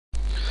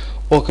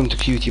Welcome to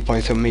Qt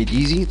Python Made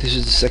Easy. This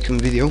is the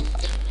second video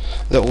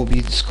that will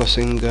be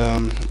discussing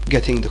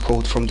getting the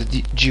code from the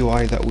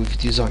GUI that we've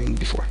designed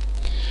before.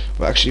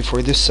 Well, actually,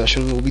 for this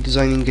session, we'll be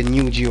designing a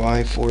new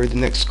GUI for the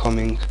next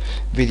coming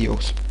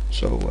videos.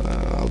 So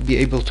I'll be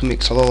able to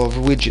mix a lot of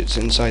widgets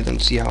inside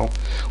and see how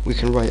we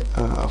can write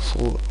a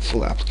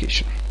full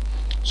application.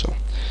 So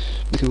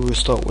we'll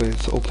start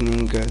with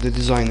opening the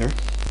designer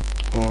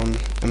on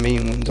a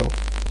main window.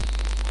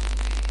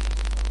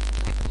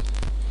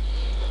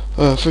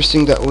 First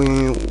thing that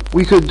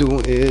we could do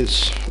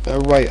is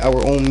write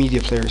our own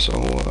media player. So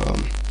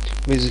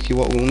basically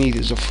what we'll need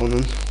is a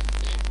front-end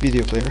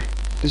video player.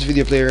 This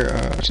video player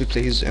actually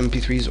plays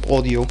MP3s,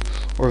 audio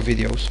or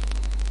videos.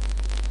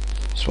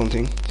 That's one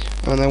thing.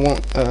 And I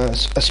want a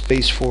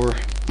space for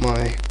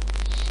my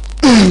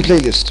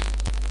playlist.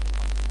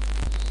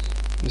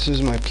 This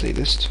is my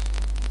playlist.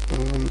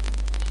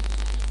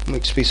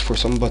 Make space for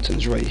some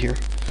buttons right here.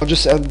 I'll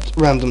just add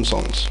random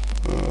songs.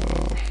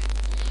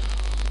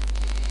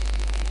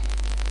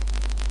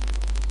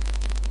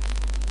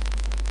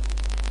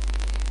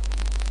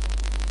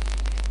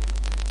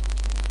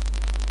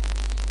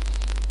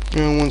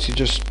 And once you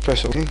just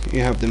press OK,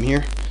 you have them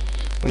here.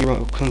 When you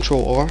run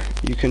Control R,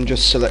 you can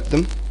just select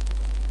them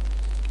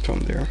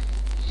from there.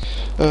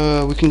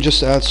 We can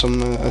just add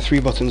some 3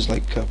 buttons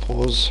like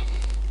pause,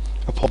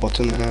 a pause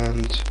button,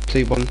 and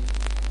play button.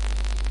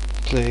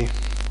 Play,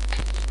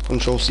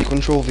 Control C,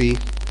 Control V,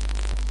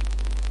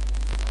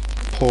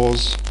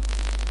 pause,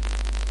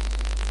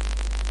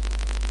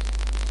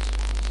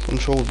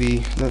 Control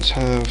V. Let's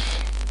have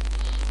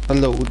a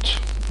load.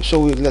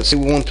 So let's say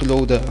we want to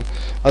load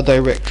a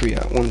directory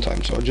at one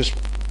time, so I'll just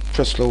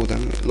press load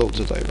and it loads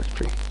a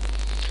directory.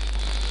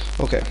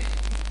 Okay,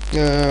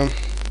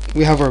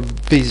 we have our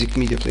basic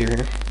media player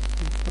here.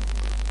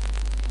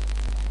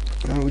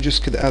 We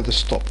just could add a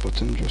stop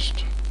button,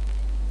 just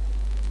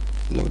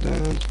load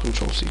that,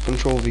 Control C,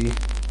 Control V,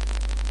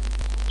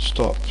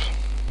 stop.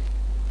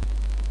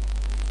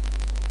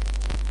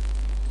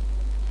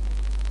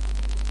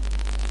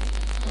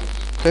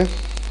 Okay,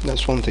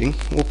 that's one thing.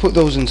 We'll put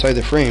those inside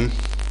the frame.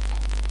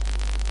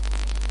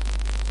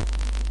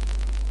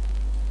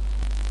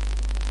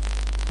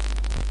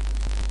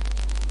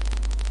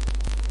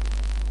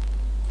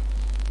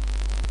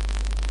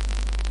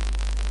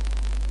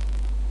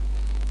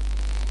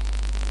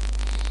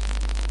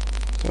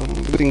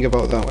 The thing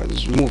about that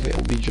is remove it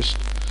will be just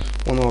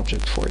one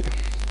object for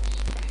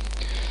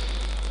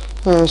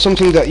you.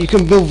 Something that you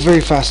can build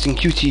very fast in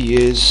Qt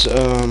is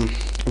a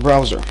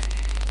browser.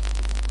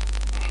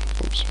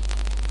 Oops.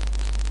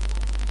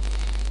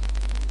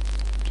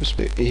 Just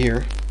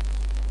here.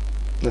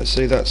 Let's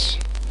say that's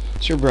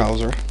your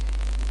browser.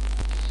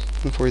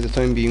 And for the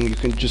time being, you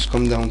can just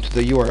come down to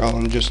the URL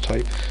and just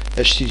type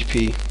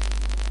http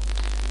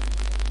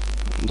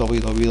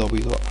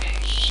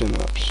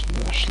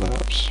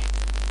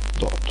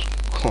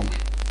www.synapse-labs.com.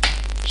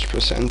 Just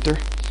press enter,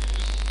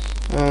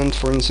 and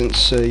for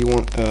instance you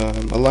want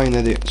a line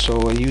edit,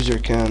 so a user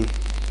can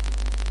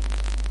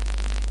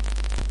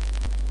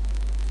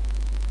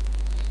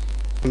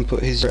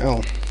input his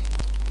URL.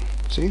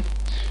 See,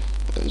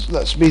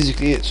 that's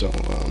basically it. So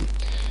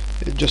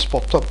it just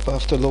popped up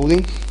after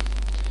loading.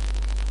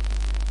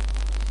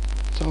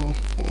 So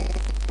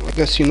I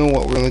guess you know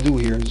what we're gonna do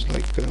here is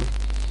like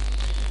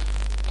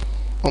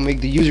I'll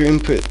make the user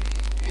input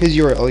his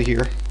URL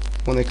here.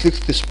 When I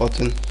click this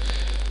button,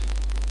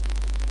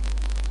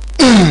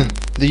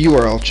 the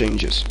URL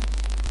changes.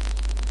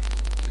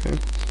 Okay,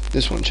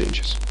 this one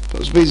changes. So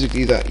it's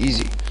basically that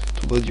easy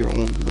to build your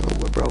own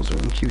web browser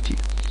in Qt.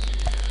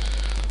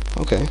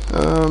 Okay,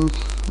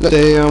 let's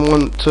say I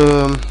want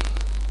to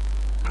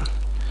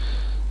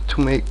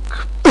make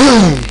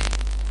an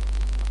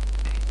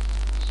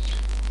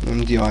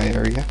MDI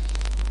area.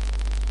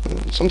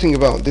 Something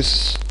about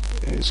this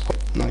is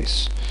quite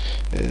nice.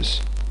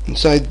 Is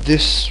inside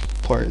this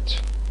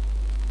part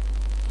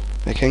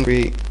I can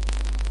create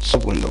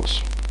sub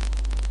windows.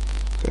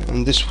 Okay,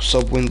 and this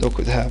sub window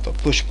could have a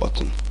push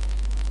button.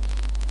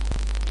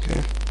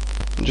 Okay,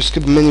 and just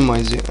could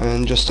minimize it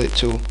and just say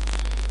to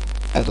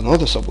add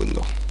another sub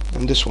window,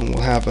 and this one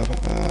will have a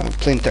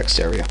plain text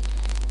area.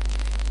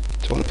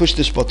 So when I push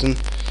this button,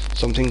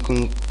 something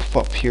can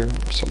pop up here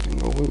or something.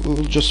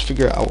 We'll just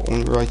figure it out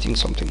when we're writing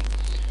something.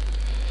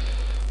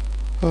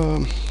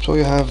 So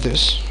you have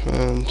this,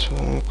 and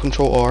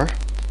Control R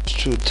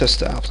to test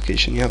the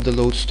application. You have the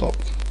load stop.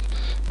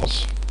 You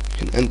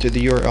can enter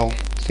the URL.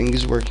 Thing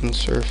is working,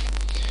 surf,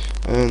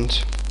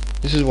 and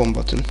this is one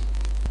button.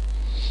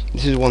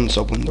 This is one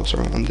sub window,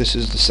 sorry, and this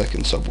is the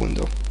second sub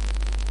window,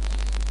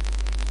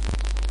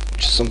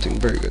 which is something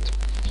very good.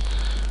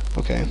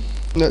 Okay,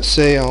 let's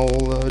say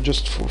I'll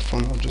just for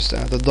fun I'll just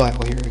add a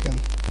dial here again,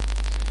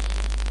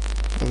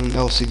 and an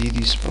LCD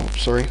display. Oh,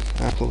 sorry,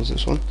 I'll close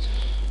this one.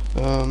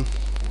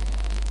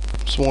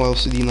 Small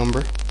LCD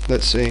number.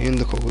 Let's say in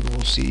the code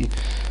we'll see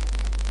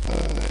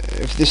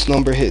if this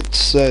number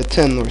hits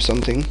 10 or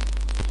something,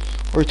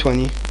 or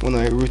 20, when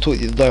I rotate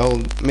the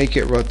dial, make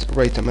it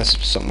write a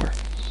message somewhere.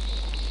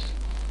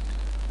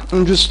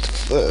 I'm just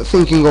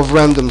thinking of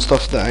random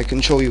stuff that I can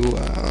show you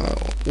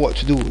what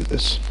to do with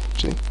this.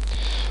 Actually,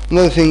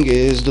 another thing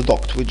is the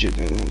docked widget.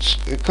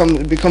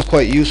 It becomes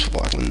quite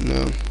useful when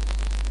you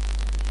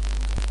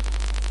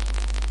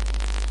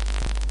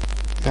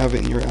have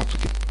it in your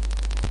application.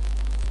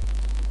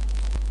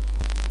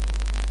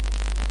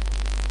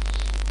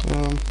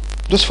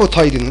 Just for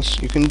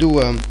tidiness, you can do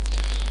a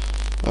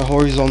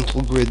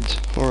horizontal grid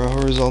or a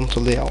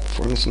horizontal layout.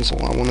 For instance, I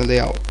want to lay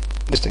out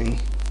this thing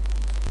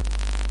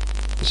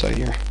inside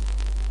here.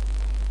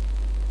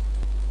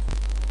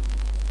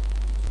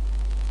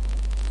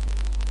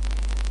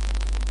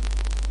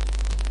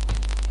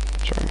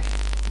 Sorry.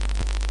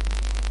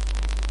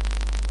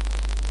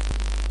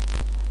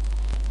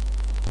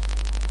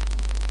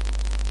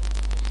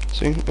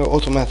 See, it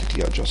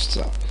automatically adjusts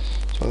that.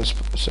 So let's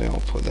say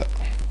I'll put that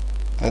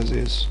as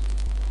is.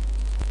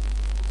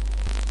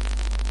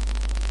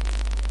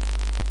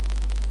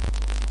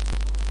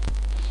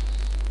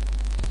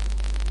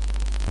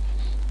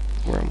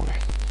 Where am I?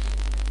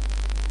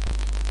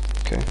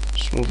 Okay,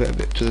 just move it a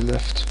bit to the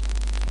left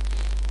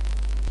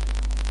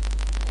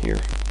here,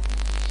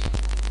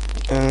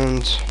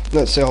 and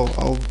let's say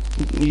I'll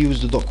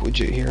use the dock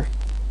widget here,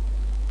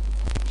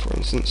 for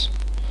instance.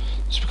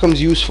 This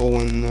becomes useful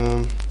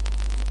when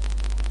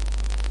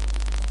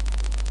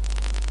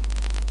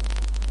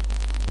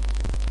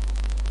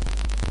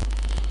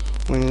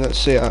let's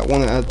say I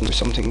want to add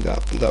something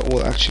that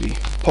will actually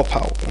pop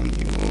out when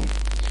you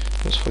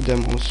just for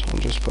demos. I'll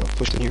just put a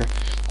push in here,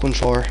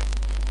 Control.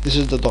 This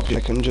is the dock. I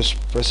can just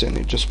press it and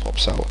it just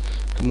pops out.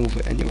 I can move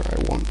it anywhere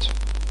I want.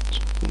 It's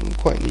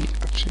quite neat,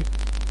 actually.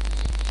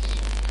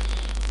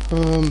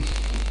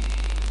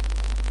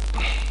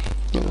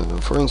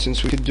 For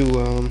instance, we could do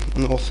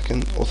an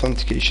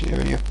authentication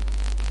area.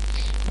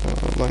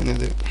 Line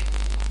edit.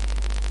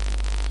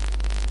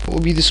 We'll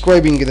be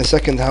describing in a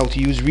second how to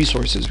use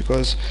resources,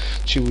 because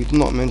actually we did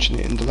not mention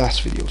it in the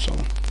last video. So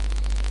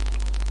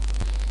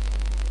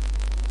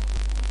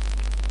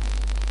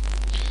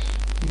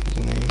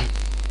the name.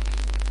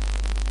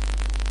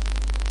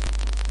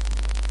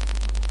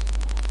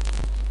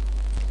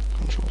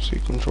 Control C,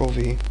 Control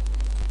V.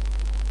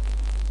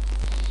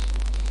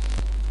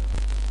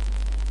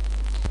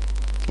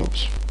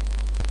 Oops.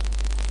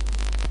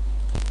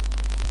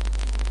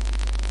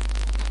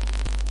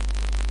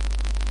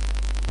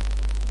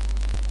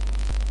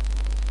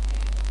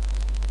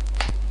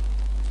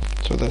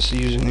 So that's the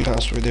username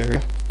password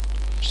area.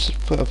 Just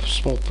put a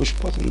small push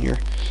button here,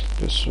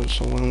 just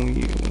so when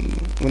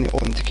it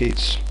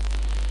authenticates,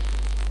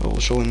 it will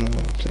show in the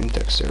plain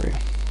text area.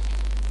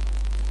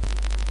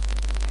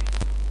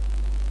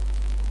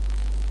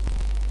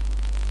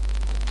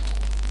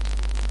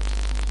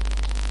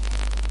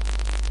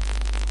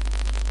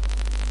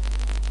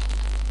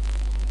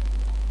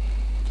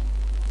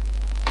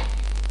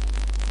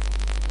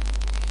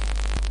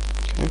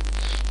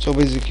 So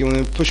basically, when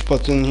you push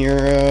button here,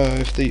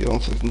 if the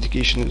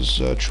authentication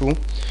is true,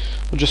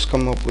 will just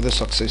come up with a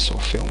success or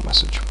fail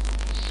message.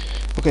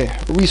 Okay,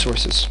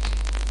 resources.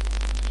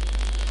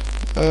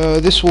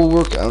 This will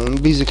work on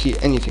basically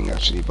anything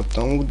actually, but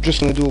I'm just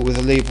going to do it with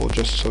a label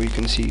just so you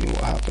can see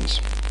what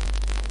happens.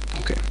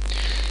 Okay,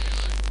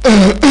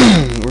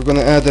 we're going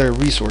to add a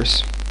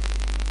resource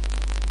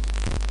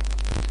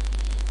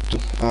to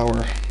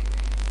our.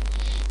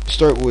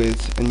 Start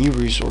with a new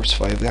resource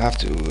file. We have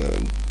to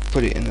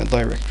put it in a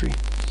directory,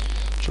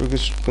 so we're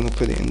just going to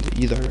put it in the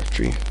E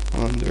directory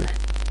under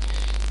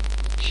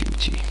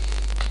Qt.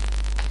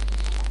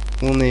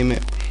 We'll name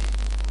it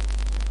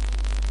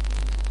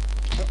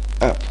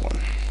app1.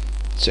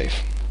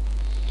 Save.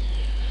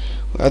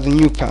 We'll add a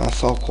new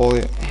path. I'll call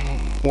it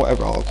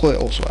whatever. I'll call it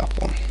also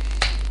app1.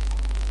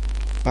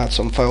 Add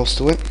some files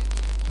to it.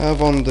 I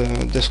have on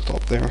the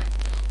desktop there,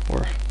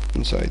 or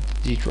inside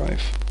D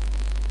drive.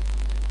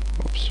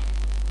 Oops.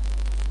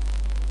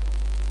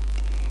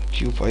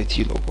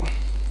 Pyqt logo.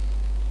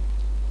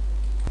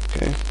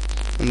 Okay,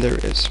 and there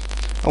it is.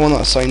 I want to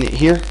assign it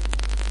here.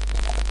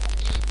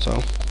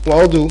 So what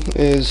I'll do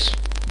is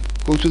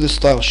go to the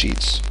style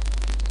sheets,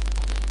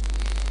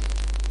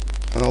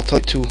 and I'll tell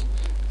it to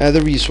add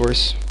a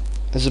resource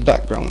as a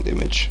background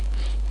image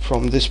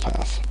from this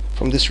path,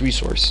 from this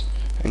resource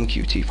in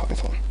Qt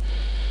Python.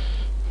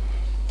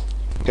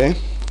 Okay,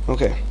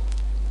 okay.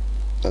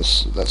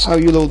 That's how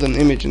you load an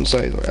image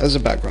inside or as a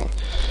background.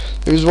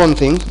 There's one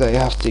thing that you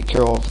have to take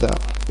care of, that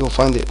you'll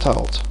find it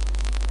tiled.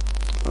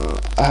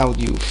 How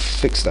do you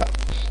fix that?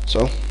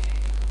 So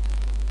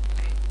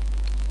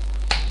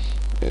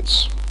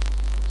it's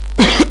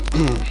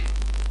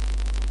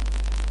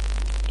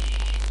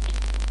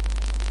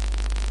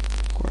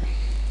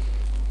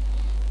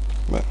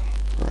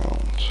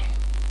background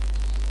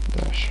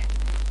dash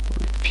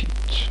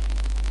repeat.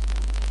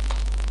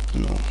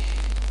 No,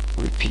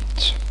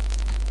 repeat.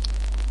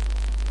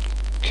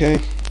 Okay,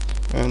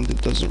 and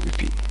it doesn't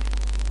repeat.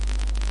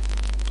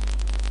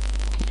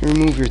 You can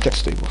remove your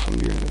text table from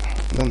here,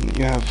 then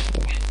you have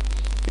full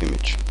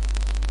image.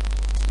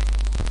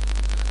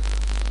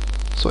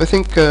 So I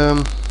think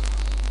that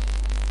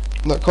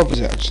covers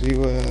it actually.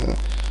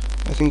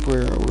 I think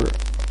we're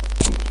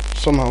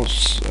somehow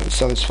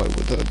satisfied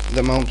with the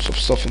amounts of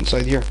stuff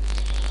inside here.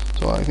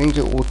 So I think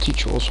it will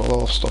teach you also a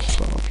lot of stuff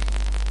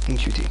in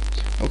Qt.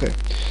 Okay,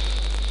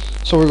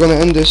 so we're gonna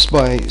end this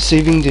by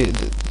saving the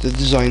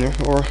designer,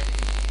 or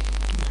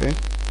okay,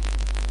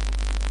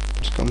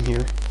 let's come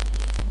here.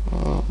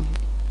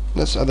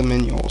 Let's add a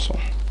menu also.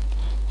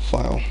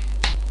 File,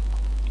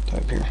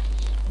 type here,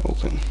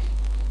 open,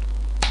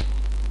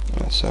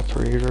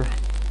 separator,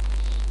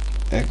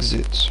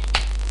 exit,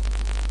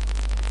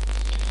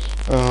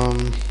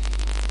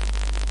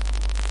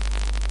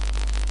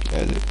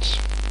 edit,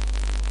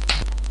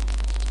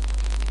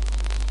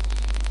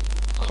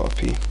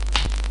 copy,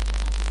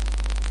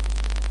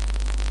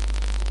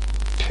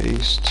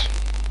 paste,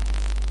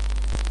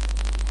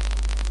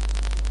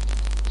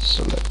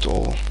 select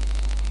all,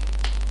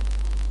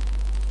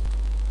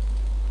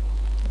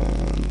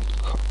 and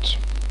cut.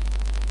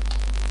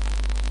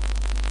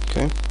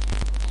 Okay.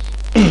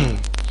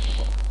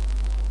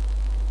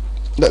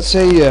 Let's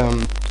say I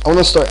want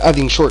to start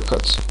adding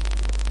shortcuts.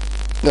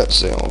 Let's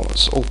say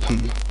let's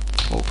open.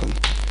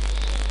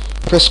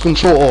 Press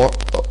Control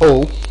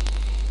O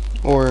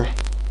or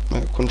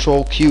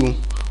Control Q.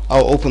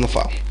 I'll open the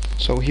file.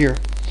 So here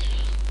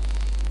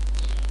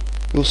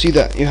you'll see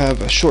that you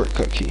have a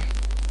shortcut key.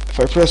 If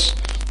I press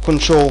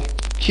Control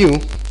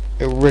Q,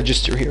 it will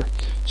register here.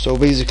 So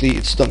basically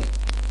it's done.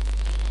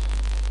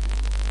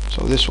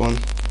 So this one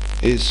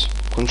is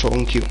Control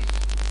and Q.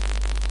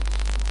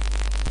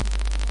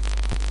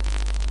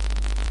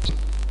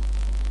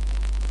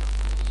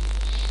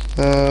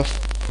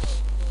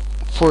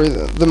 For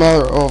the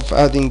matter of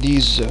adding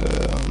these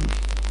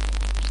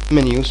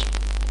menus,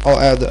 I'll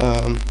add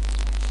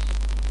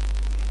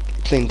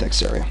plain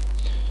text area,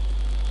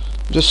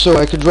 just so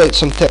I could write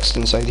some text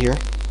inside here,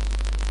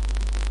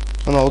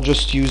 and I'll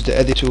just use the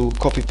edit to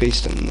copy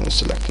paste and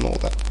select and all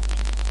that.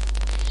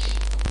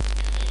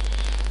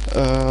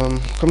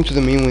 Come to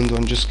the main window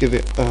and just give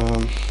it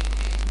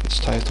its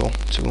title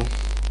to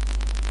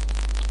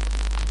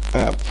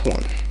app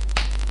 1.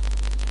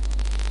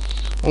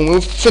 When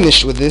we're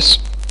finished with this,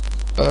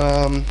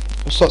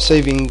 we'll start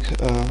saving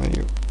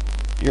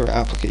your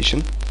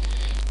application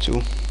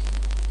to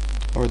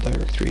our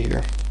directory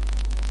here,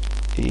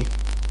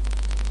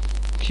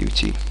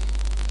 Qt,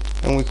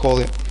 and we call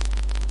it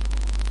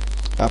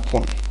app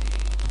 1.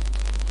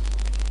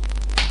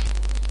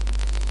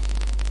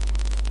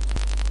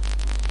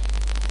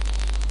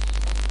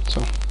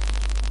 So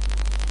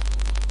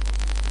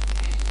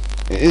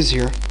it is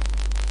here,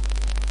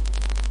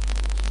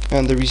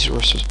 and the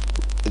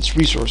its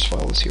resource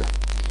file is here.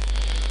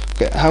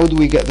 Okay, how do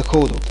we get the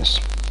code of this?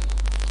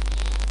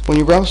 When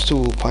you browse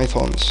to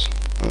Python's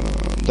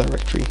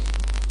directory,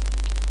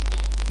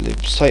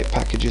 libsite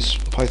packages,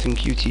 Python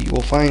Qt, you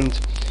will find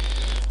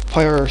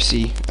pyrc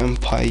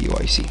and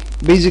pyuic.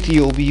 Basically,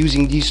 you'll be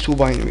using these two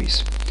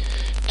binaries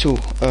to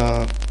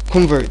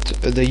convert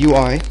the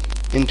UI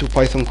into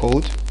Python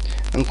code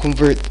and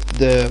convert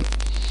the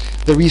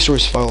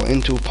resource file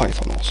into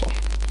Python also.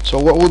 So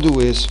what we'll do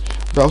is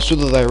browse to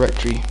the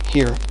directory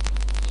here,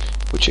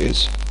 which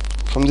is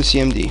from the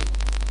cmd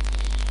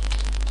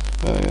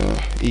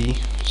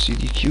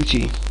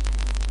cdqt,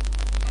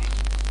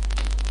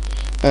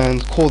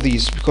 and call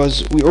these,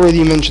 because we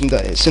already mentioned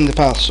that it's in the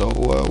path. So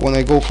when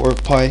I go for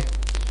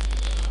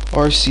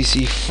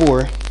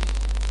pyrcc4,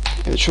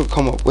 it should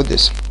come up with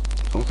this.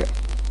 Okay,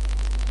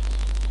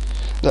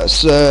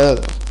 that's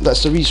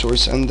the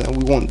resource, and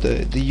we want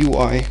the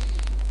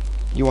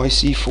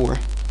uic4,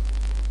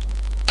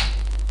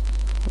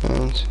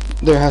 and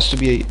there has to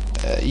be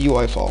a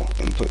UI file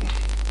input.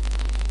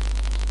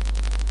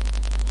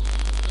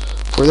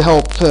 For the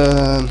help,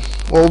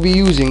 what we'll be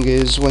using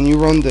is, when you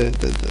run the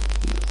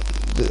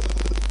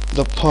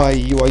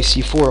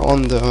pyuic4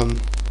 on the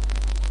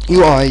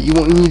UI, you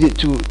won't need it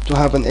to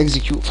have an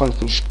execute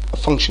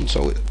function.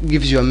 So it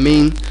gives you a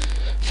main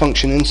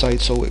function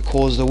inside, so it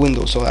calls the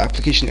window, so the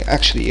application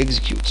actually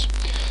executes.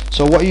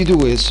 So what you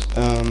do is,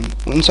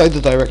 inside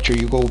the directory,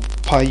 you go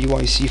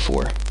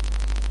pyuic4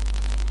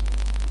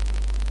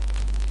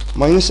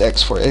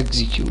 -x for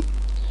execute,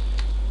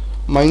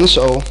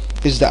 -o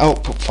is the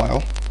output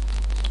file.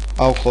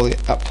 I'll call it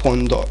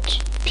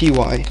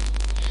app1.py,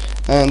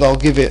 and I'll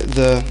give it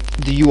the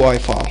UI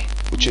file,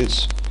 which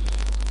is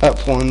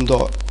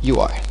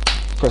app1.ui.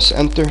 Press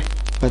enter,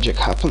 magic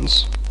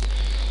happens.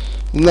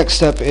 The next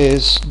step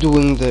is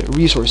doing the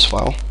resource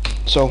file.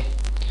 So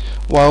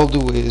what I'll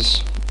do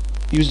is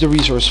use the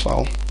resource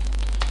file,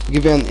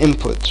 give it an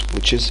input,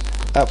 which is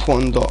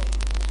app1.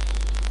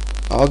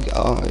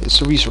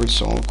 It's a resource,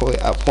 so I'll call it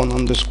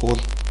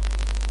app1_rc,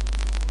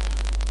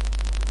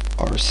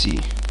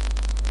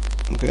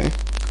 okay,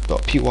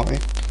 .py,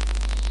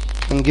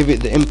 and give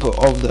it the input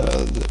of the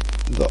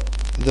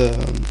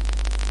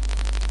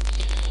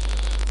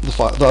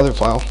other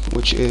file,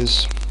 which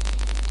is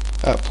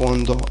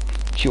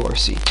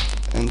app1.qrc.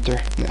 Enter,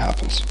 and it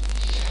happens.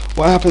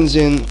 What happens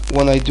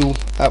when I do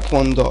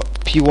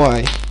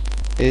app1.py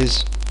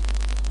is,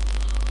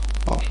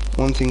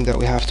 one thing that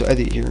we have to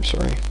edit here,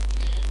 sorry,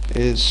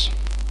 is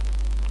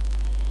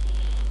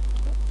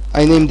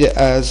I named it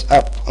as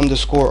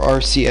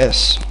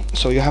app_rcs.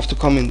 So you have to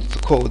come into the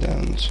code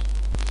and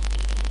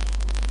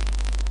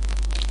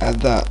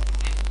add that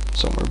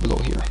somewhere below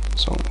here.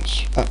 So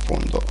it's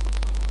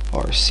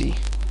app1.rcs.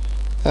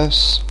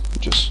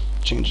 Just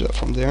change that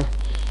from there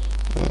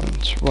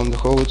and run the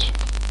code,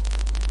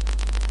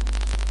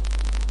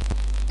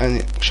 and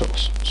it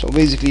shows. So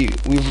basically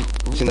we've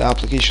written the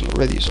application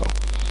already. So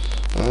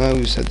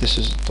we said this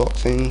is the dot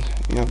thing,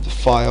 you have the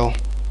file,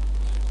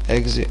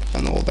 exit,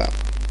 and all that.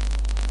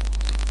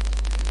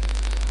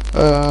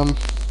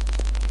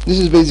 This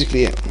is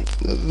basically it.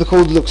 The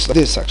code looks like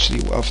this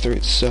actually after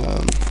it's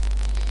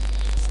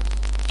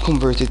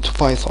converted to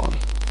Python.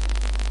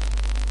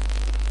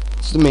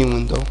 It's the main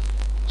window.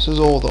 This is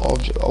all the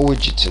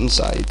widgets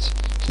inside.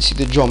 You can see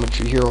the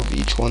geometry here of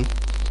each one.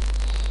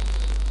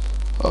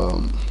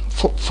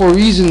 For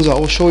reasons, I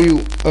will show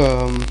you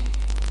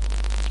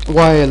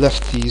why I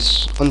left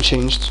these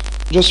unchanged.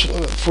 Just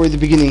for the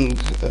beginning,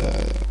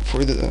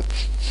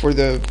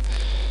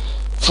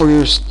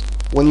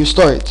 when you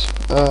start,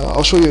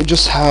 I'll show you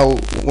just how,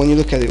 when you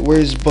look at it, where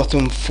is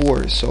button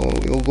 4. So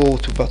you'll go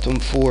to button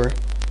 4,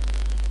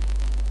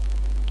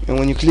 and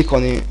when you click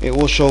on it, it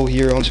will show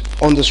here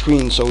on the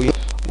screen. So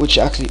which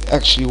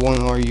actually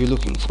one are you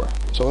looking for?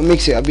 So it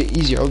makes it a bit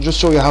easier. I'll just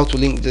show you how to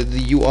link the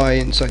UI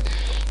inside,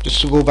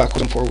 just to go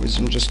backwards and forwards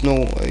and just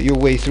know your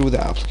way through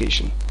the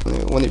application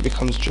when it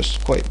becomes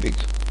just quite big.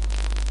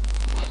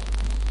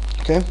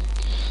 Okay,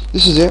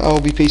 this is it.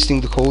 I'll be pasting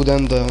the code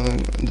and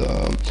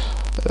the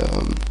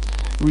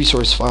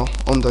resource file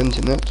on the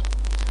internet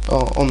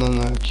on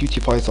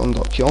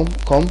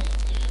qtpython.com,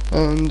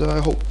 and I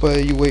hope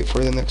you wait for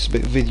the next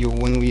video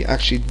when we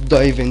actually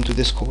dive into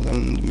this code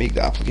and make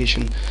the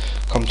application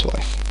come to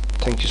life.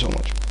 Thank you so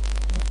much.